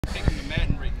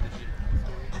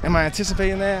Am I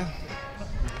anticipating that?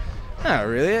 Not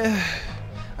really.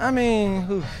 I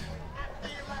mean,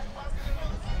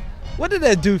 what did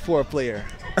that do for a player?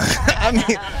 I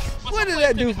mean, what did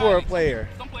that do for a player?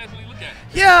 Some players really look at it.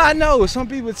 Yeah, I know. Some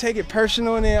people take it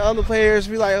personal, and then other players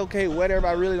be like, okay, whatever,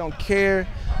 I really don't care.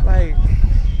 Like,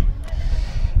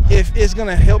 if it's going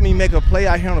to help me make a play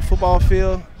out here on the football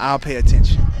field, I'll pay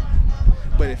attention.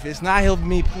 But if it's not helping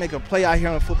me make a play out here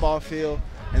on the football field,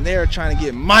 and they're trying to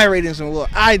get my ratings on what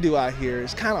I do out here,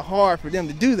 it's kind of hard for them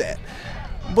to do that.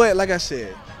 But like I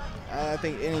said, I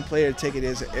think any player take it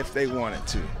as if they wanted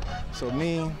to. So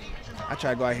me, I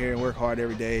try to go out here and work hard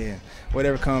every day, and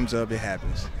whatever comes up, it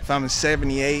happens. If I'm in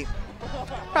 78,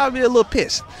 probably be a little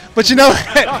pissed. But you know,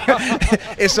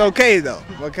 it's okay though,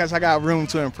 because I got room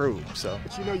to improve. So.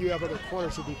 But you know you have other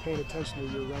corners who be paying attention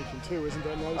to your ranking too, isn't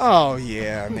that nice? Oh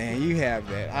yeah, man, you have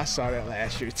that. I saw that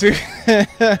last year too.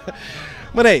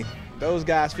 But hey, those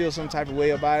guys feel some type of way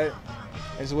about it,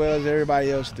 as well as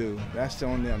everybody else do. That's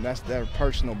on them. That's their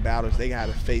personal battles they got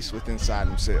to face with inside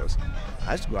themselves.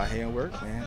 I just go out here and work, man.